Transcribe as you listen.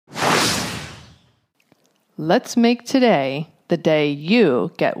Let's make today the day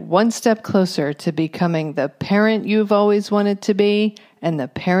you get one step closer to becoming the parent you've always wanted to be and the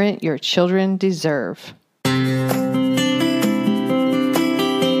parent your children deserve.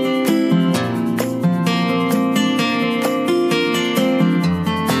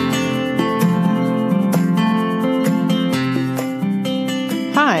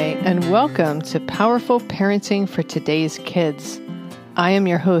 Hi, and welcome to Powerful Parenting for Today's Kids. I am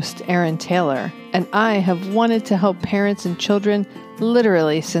your host, Erin Taylor, and I have wanted to help parents and children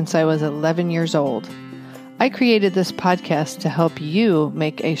literally since I was 11 years old. I created this podcast to help you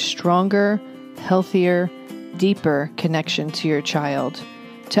make a stronger, healthier, deeper connection to your child,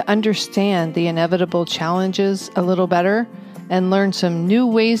 to understand the inevitable challenges a little better, and learn some new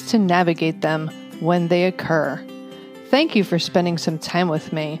ways to navigate them when they occur. Thank you for spending some time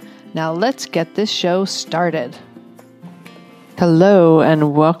with me. Now let's get this show started. Hello,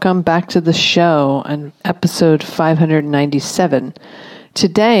 and welcome back to the show on episode 597.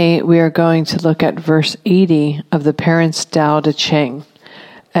 Today, we are going to look at verse 80 of the Parents' Tao Te Ching.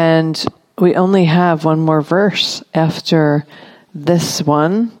 And we only have one more verse after this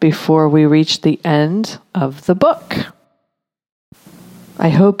one before we reach the end of the book. I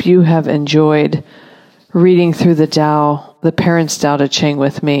hope you have enjoyed reading through the Parents' Tao Te Ching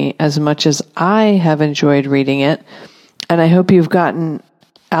with me as much as I have enjoyed reading it. And I hope you've gotten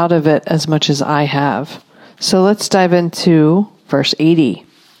out of it as much as I have. So let's dive into verse 80.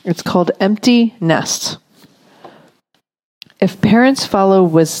 It's called Empty Nest. If parents follow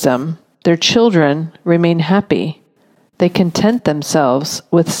wisdom, their children remain happy. They content themselves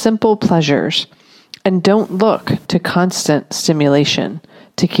with simple pleasures and don't look to constant stimulation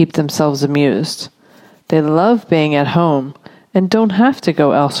to keep themselves amused. They love being at home and don't have to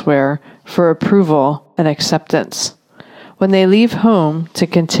go elsewhere for approval and acceptance. When they leave home to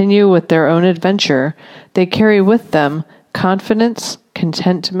continue with their own adventure, they carry with them confidence,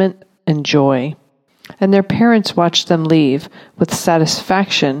 contentment, and joy. And their parents watch them leave with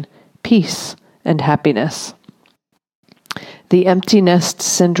satisfaction, peace, and happiness. The empty nest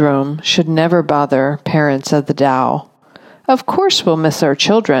syndrome should never bother parents of the Tao. Of course we'll miss our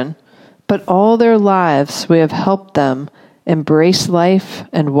children, but all their lives we have helped them embrace life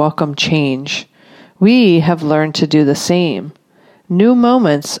and welcome change. We have learned to do the same. New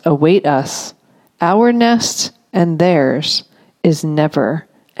moments await us. Our nest and theirs is never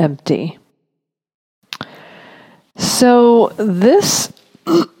empty. So this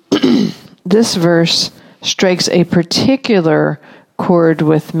verse strikes a particular chord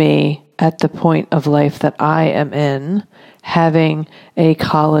with me at the point of life that I am in, having a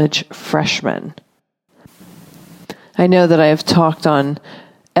college freshman. I know that I have talked on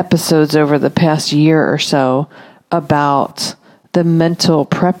episodes over the past year or so about the mental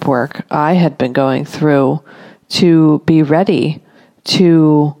prep work I had been going through to be ready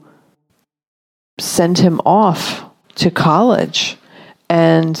to send him off to college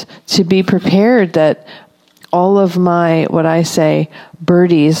and to be prepared that all of my, what I say,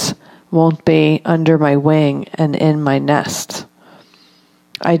 birdies won't be under my wing and in my nest.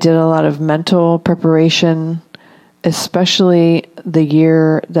 I did a lot of mental preparation, especially the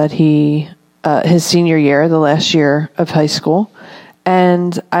year that his senior year, the last year of high school.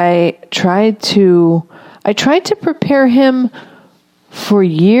 And I tried to prepare him for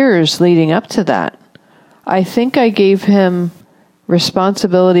years leading up to that. I think I gave him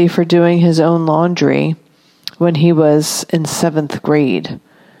responsibility for doing his own laundry when he was in 7th grade.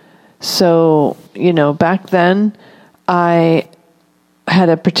 So, back then I had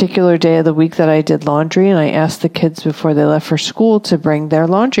a particular day of the week that I did laundry, and I asked the kids before they left for school to bring their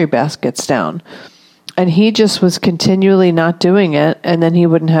laundry baskets down. And he just was continually not doing it, and then he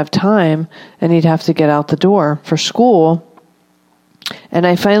wouldn't have time, and he'd have to get out the door for school. And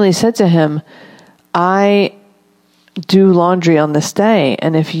I finally said to him, I do laundry on this day,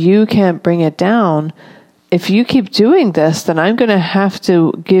 and if you can't bring it down, if you keep doing this, then I'm going to have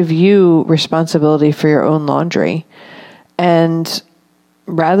to give you responsibility for your own laundry. And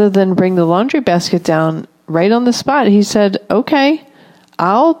rather than bring the laundry basket down right on the spot, he said, okay,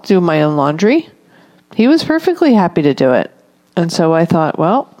 I'll do my own laundry. He was perfectly happy to do it. And so I thought,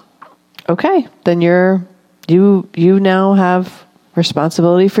 well, okay, then you now have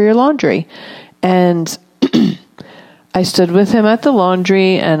responsibility for your laundry. And I stood with him at the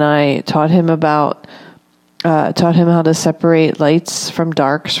laundry, and I taught him how to separate lights from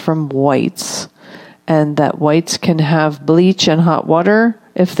darks from whites, and that whites can have bleach and hot water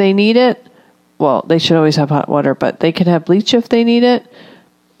if they need it. Well, they should always have hot water, but they can have bleach if they need it.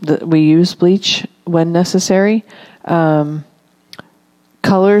 We use bleach when necessary.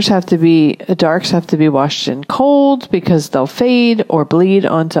 darks have to be washed in cold because they'll fade or bleed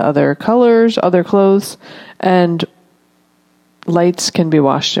onto other colors, other clothes, and lights can be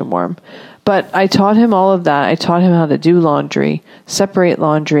washed in warm. But I taught him all of that. I taught him how to do laundry, separate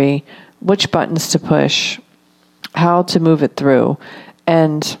laundry, which buttons to push, how to move it through.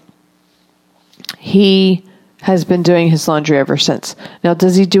 And he has been doing his laundry ever since. Now,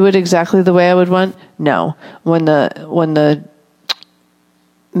 does he do it exactly the way I would want? No.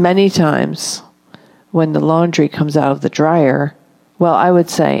 Many times when the laundry comes out of the dryer, well, I would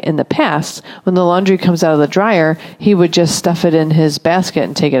say in the past, when the laundry comes out of the dryer, he would just stuff it in his basket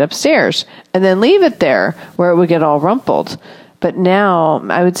and take it upstairs and then leave it there where it would get all rumpled. But now,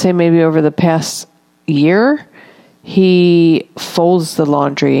 I would say maybe over the past year, he folds the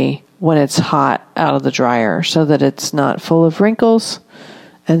laundry when it's hot out of the dryer so that it's not full of wrinkles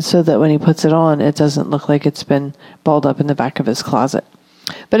and so that when he puts it on, it doesn't look like it's been balled up in the back of his closet.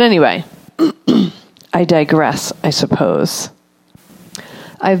 But anyway, I digress, I suppose.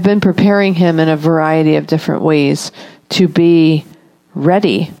 I've been preparing him in a variety of different ways to be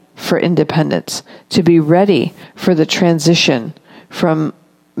ready for independence, to be ready for the transition from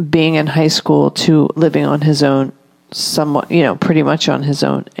being in high school to living on his own, somewhat, pretty much on his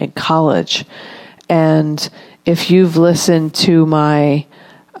own in college. And if you've listened to my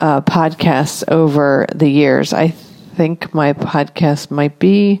podcasts over the years, I think my podcast might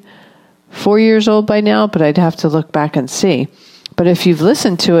be 4 years old by now, but I'd have to look back and see. But if you've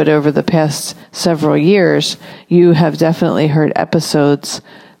listened to it over the past several years, you have definitely heard episodes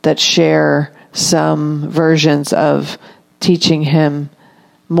that share some versions of teaching him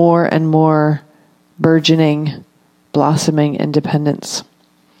more and more burgeoning, blossoming independence.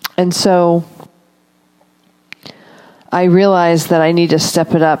 And so I realized that I need to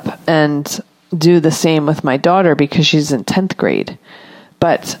step it up and do the same with my daughter because she's in 10th grade.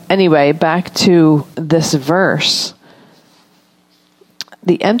 But anyway, back to this verse.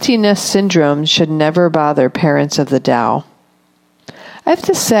 The empty nest syndrome should never bother parents of the Tao. I have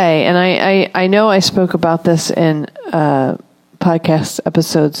to say, and I know I spoke about this in podcast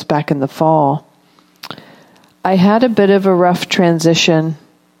episodes back in the fall, I had a bit of a rough transition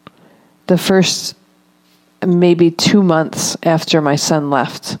the first maybe 2 months after my son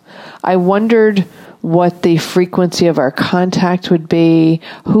left. I wondered what the frequency of our contact would be,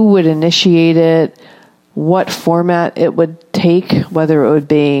 who would initiate it, what format it would take, whether it would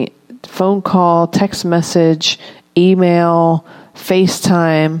be phone call, text message, email,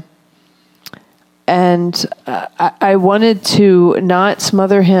 FaceTime. And I wanted to not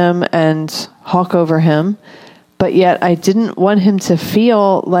smother him and hawk over him, but yet I didn't want him to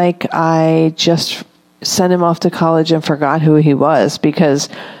feel like I just sent him off to college and forgot who he was, because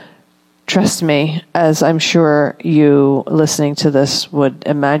trust me, as I'm sure you listening to this would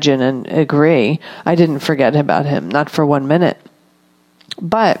imagine and agree, I didn't forget about him, not for 1 minute.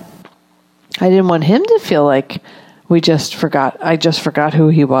 But I didn't want him to feel like I just forgot who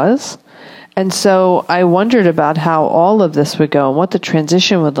he was. And so I wondered about how all of this would go and what the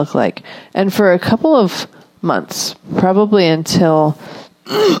transition would look like. And for a couple of months, probably until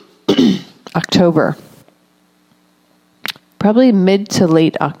October, probably mid to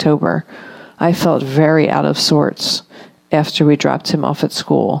late October, I felt very out of sorts after we dropped him off at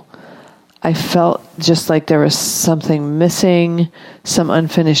school. I felt just like there was something missing, some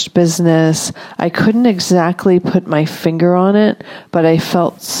unfinished business. I couldn't exactly put my finger on it, but I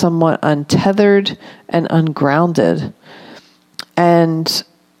felt somewhat untethered and ungrounded. And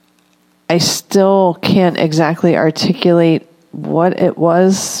I still can't exactly articulate what it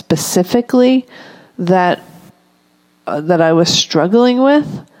was specifically that I was struggling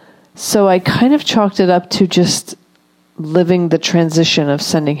with. So I kind of chalked it up to just living the transition of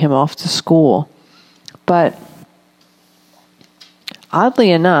sending him off to school. But oddly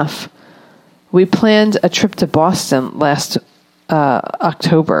enough, we planned a trip to Boston last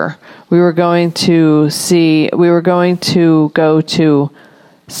October. We were going to go to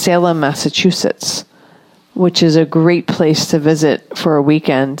Salem, Massachusetts, which is a great place to visit for a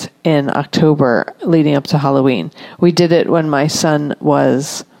weekend in October leading up to Halloween. We did it when my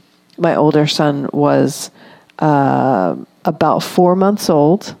older son was about 4 months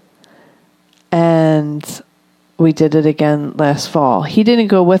old, and we did it again last fall. He didn't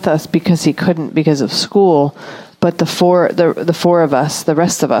go with us because he couldn't because of school, but the four of us, the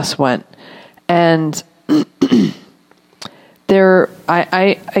rest of us went, and we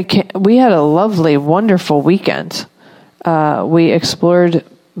had a lovely, wonderful weekend. We explored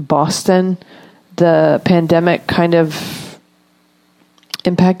Boston. The pandemic kind of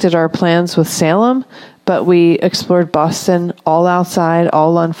impacted our plans with Salem, but we explored Boston all outside,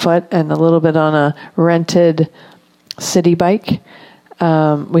 all on foot, and a little bit on a rented city bike.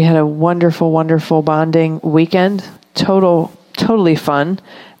 We had a wonderful, wonderful bonding weekend. Totally fun.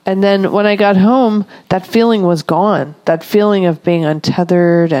 And then when I got home, that feeling was gone. That feeling of being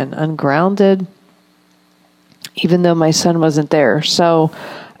untethered and ungrounded, even though my son wasn't there. So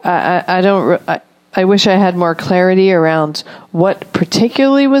I wish I had more clarity around what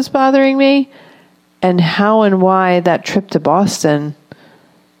particularly was bothering me and how and why that trip to Boston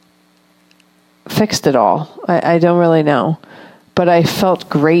fixed it all. I don't really know. But I felt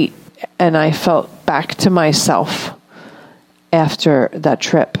great, and I felt back to myself after that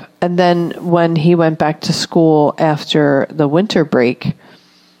trip. And then when he went back to school after the winter break,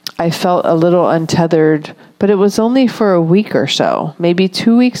 I felt a little untethered, but it was only for a week or so, maybe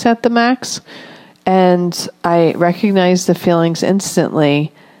 2 weeks at the max. And I recognized the feelings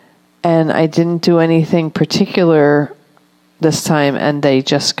instantly, and I didn't do anything particular this time, and they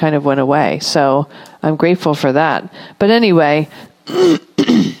just kind of went away. So I'm grateful for that. But anyway,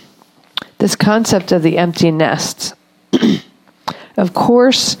 this concept of the empty nest. Of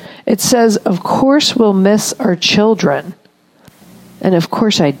course, it says, of course we'll miss our children. And of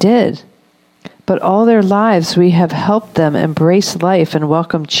course I did. But all their lives we have helped them embrace life and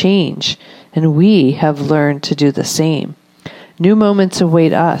welcome change. And we have learned to do the same. New moments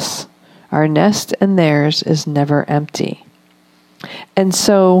await us. Our nest and theirs is never empty. And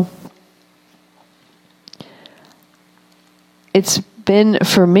so it's been,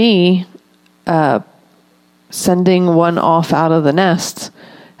 for me, sending one off out of the nest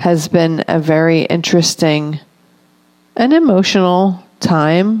has been a very interesting and emotional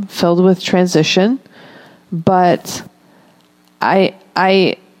time filled with transition. But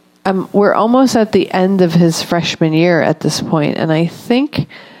we're almost at the end of his freshman year at this point, and I think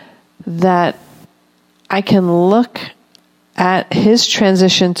that I can look at his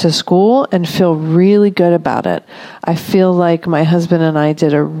transition to school and feel really good about it. I feel like my husband and I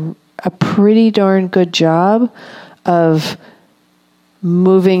did a pretty darn good job of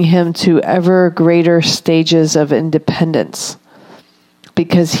moving him to ever greater stages of independence,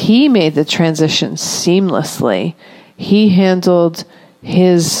 because he made the transition seamlessly. He handled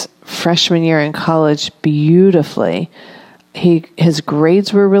his freshman year in college beautifully. His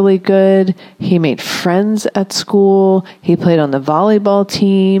grades were really good. He made friends at school. He played on the volleyball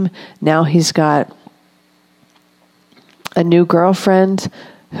team. Now he's got a new girlfriend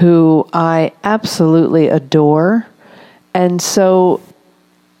who I absolutely adore. And so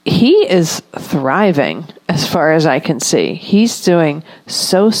he is thriving as far as I can see. He's doing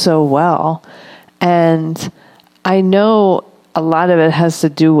so well. And I know a lot of it has to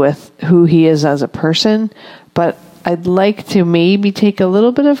do with who he is as a person, but I'd like to maybe take a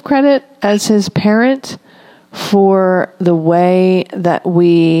little bit of credit as his parent for the way that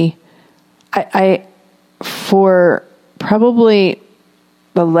for probably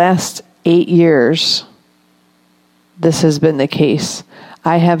the last 8 years, this has been the case.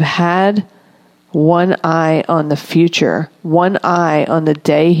 I have had one eye on the future, one eye on the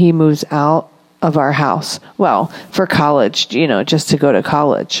day he moves out of our house. Well, for college, just to go to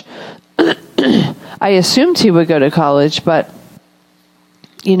college. I assumed he would go to college, but,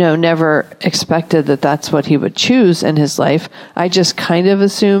 never expected that that's what he would choose in his life. I just kind of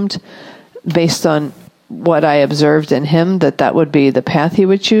assumed, based on what I observed in him, that would be the path he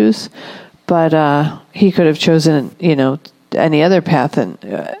would choose. But he could have chosen, any other path and,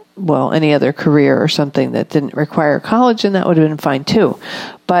 any other career or something that didn't require college, and that would have been fine too.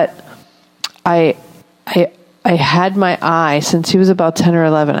 But I had my eye, since he was about 10 or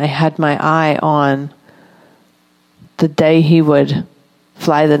 11, I had my eye on the day he would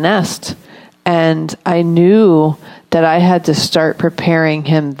fly the nest. And I knew that I had to start preparing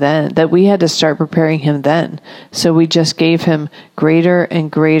him then, that we had to start preparing him then. So we just gave him greater and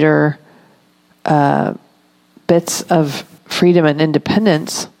greater bits of freedom and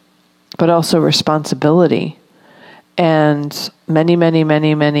independence, but also responsibility. And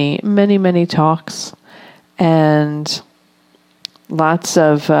many talks, and lots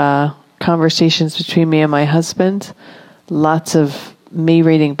of conversations between me and my husband, lots of me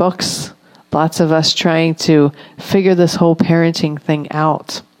reading books, lots of us trying to figure this whole parenting thing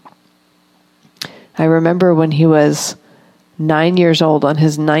out. I remember when he was 9 years old, on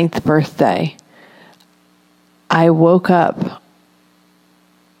his 9th birthday, I woke up,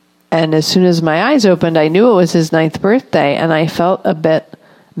 and as soon as my eyes opened, I knew it was his 9th birthday, and I felt a bit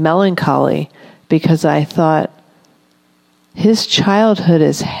melancholy because I thought, his childhood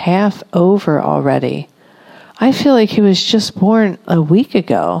is half over already. I feel like he was just born a week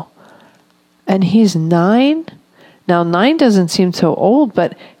ago. And he's 9. Now, 9 doesn't seem so old,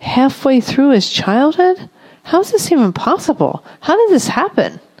 but halfway through his childhood? How is this even possible? How did this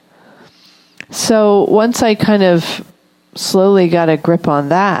happen? So once I kind of slowly got a grip on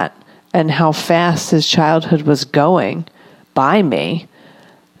that and how fast his childhood was going by me,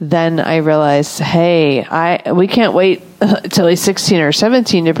 then I realized, hey, we can't wait until he's 16 or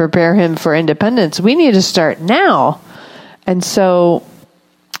 17 to prepare him for independence. We need to start now. And so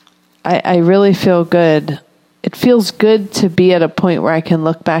I really feel good. It feels good to be at a point where I can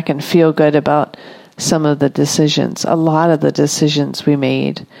look back and feel good about some of the decisions, a lot of the decisions we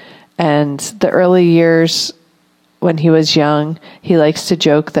made. And the early years when he was young, he likes to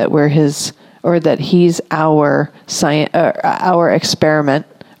joke that he's our experiment,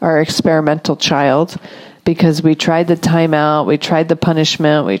 our experimental child, because we tried the timeout, we tried the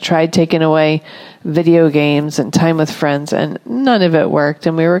punishment, we tried taking away video games and time with friends, and none of it worked.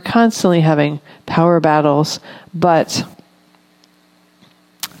 And we were constantly having power battles. But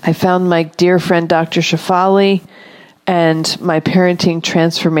I found my dear friend, Dr. Shafali, and my parenting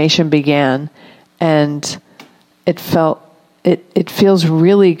transformation began. And it feels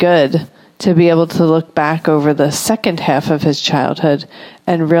really good to be able to look back over the second half of his childhood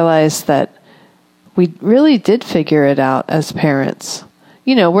and realize that we really did figure it out as parents.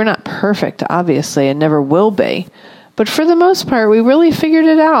 We're not perfect, obviously, and never will be. But for the most part, we really figured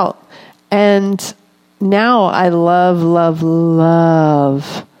it out. And now I love, love,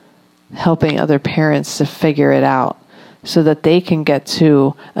 love helping other parents to figure it out so that they can get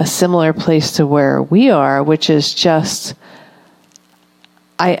to a similar place to where we are, which is just,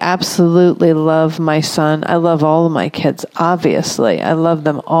 I absolutely love my son. I love all of my kids, obviously. I love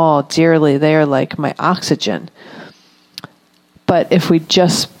them all dearly. They are like my oxygen. But if we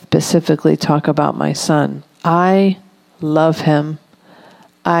just specifically talk about my son, I love him.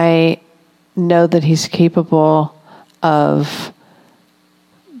 I know that he's capable of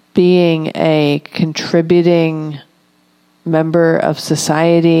being a contributing member of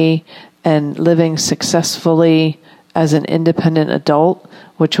society and living successfully as an independent adult,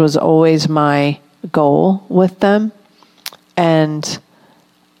 which was always my goal with them. And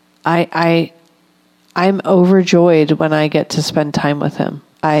I'm overjoyed when I get to spend time with him.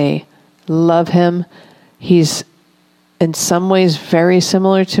 I love him. He's in some ways very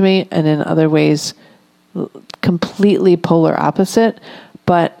similar to me, and in other ways completely polar opposite.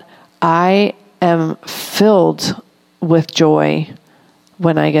 But I am filled with joy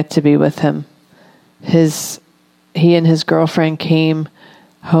when I get to be with him. He and his girlfriend came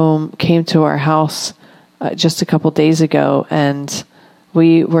to our house just a couple days ago, and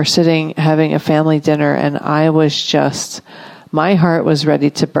we were sitting having a family dinner, and my heart was ready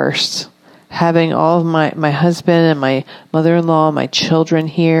to burst. Having all of my husband and my mother-in-law, my children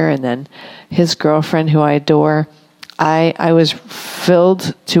here, and then his girlfriend who I adore, I was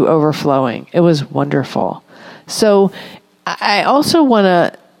filled to overflowing. It was wonderful. So I also want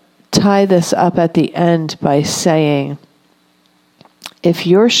to tie this up at the end by saying, if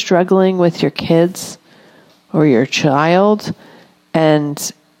you're struggling with your kids or your child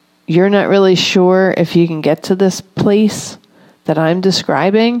and you're not really sure if you can get to this place that I'm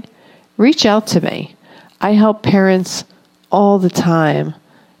describing, reach out to me. I help parents all the time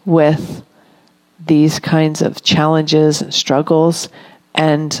with these kinds of challenges and struggles,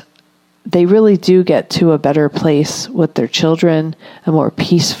 and they really do get to a better place with their children, a more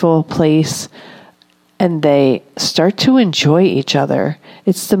peaceful place, and they start to enjoy each other.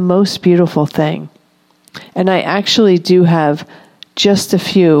 It's the most beautiful thing. And I actually do have just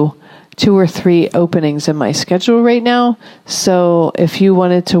 2 or 3 openings in my schedule right now. So if you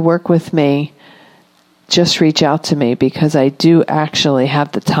wanted to work with me, just reach out to me, because I do actually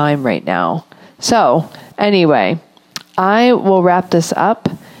have the time right now. So anyway, I will wrap this up.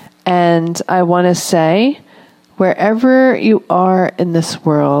 And I want to say, wherever you are in this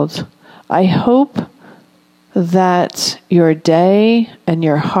world, I hope that your day and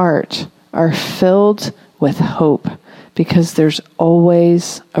your heart are filled with hope, because there's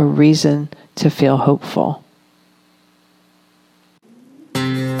always a reason to feel hopeful.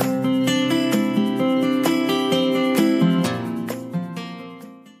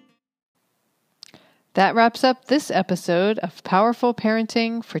 That wraps up this episode of Powerful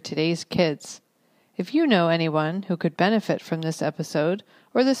Parenting for Today's Kids. If you know anyone who could benefit from this episode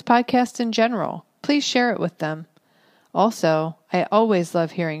or this podcast in general, please share it with them. Also, I always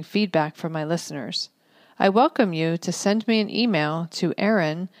love hearing feedback from my listeners. I welcome you to send me an email to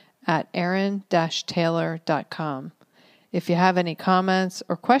erin@erin-taylor.com if you have any comments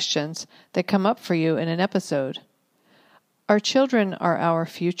or questions that come up for you in an episode. Our children are our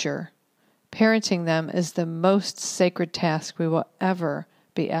future. Parenting them is the most sacred task we will ever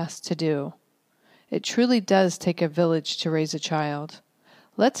be asked to do. It truly does take a village to raise a child.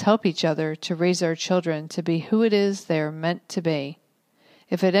 Let's help each other to raise our children to be who it is they are meant to be.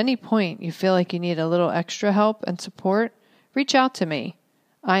 If at any point you feel like you need a little extra help and support, reach out to me.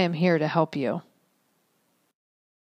 I am here to help you.